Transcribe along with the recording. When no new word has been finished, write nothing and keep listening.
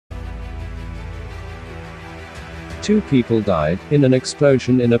2 people died in an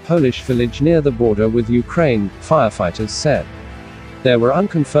explosion in a Polish village near the border with Ukraine, firefighters said. There were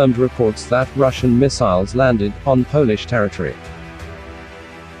unconfirmed reports that Russian missiles landed on Polish territory.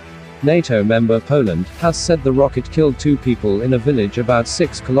 NATO member Poland has said the rocket killed 2 people in a village about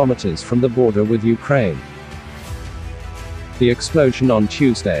 6 kilometers from the border with Ukraine. The explosion on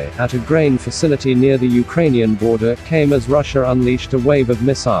Tuesday, at a grain facility near the Ukrainian border, came as Russia unleashed a wave of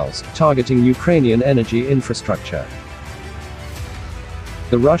missiles, targeting Ukrainian energy infrastructure.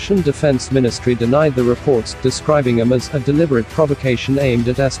 The Russian Defense Ministry denied the reports, describing them as a deliberate provocation aimed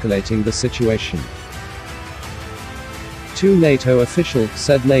at escalating the situation. 2 NATO officials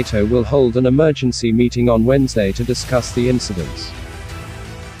said NATO will hold an emergency meeting on Wednesday to discuss the incidents.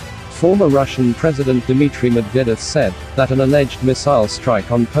 Former Russian President Dmitry Medvedev said that an alleged missile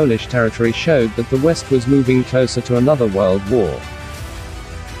strike on Polish territory showed that the West was moving closer to another world war.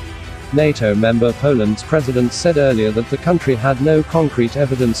 NATO member Poland's president said earlier that the country had no concrete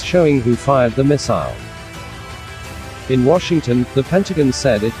evidence showing who fired the missile. In Washington, the Pentagon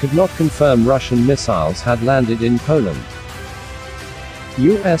said it could not confirm Russian missiles had landed in Poland.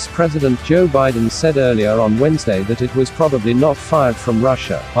 U.S. President Joe Biden said earlier on Wednesday that it was probably not fired from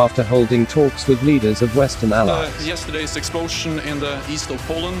Russia, after holding talks with leaders of Western allies. Yesterday's explosion in the east of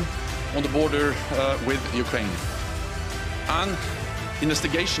Poland, on the border with Ukraine. An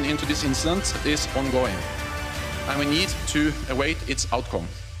investigation into this incident is ongoing, and we need to await its outcome.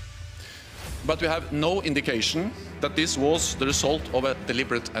 But we have no indication that this was the result of a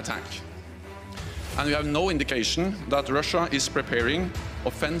deliberate attack. And we have no indication that Russia is preparing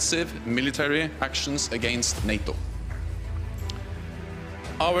offensive military actions against NATO.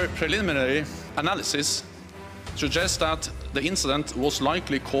 Our preliminary analysis suggests that the incident was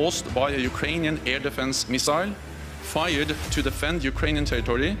likely caused by a Ukrainian air defense missile fired to defend Ukrainian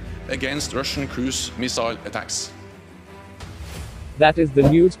territory against Russian cruise missile attacks. That is the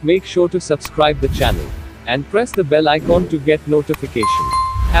news. Make sure to subscribe the channel and press the bell icon to get notification.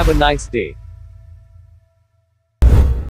 Have a nice day.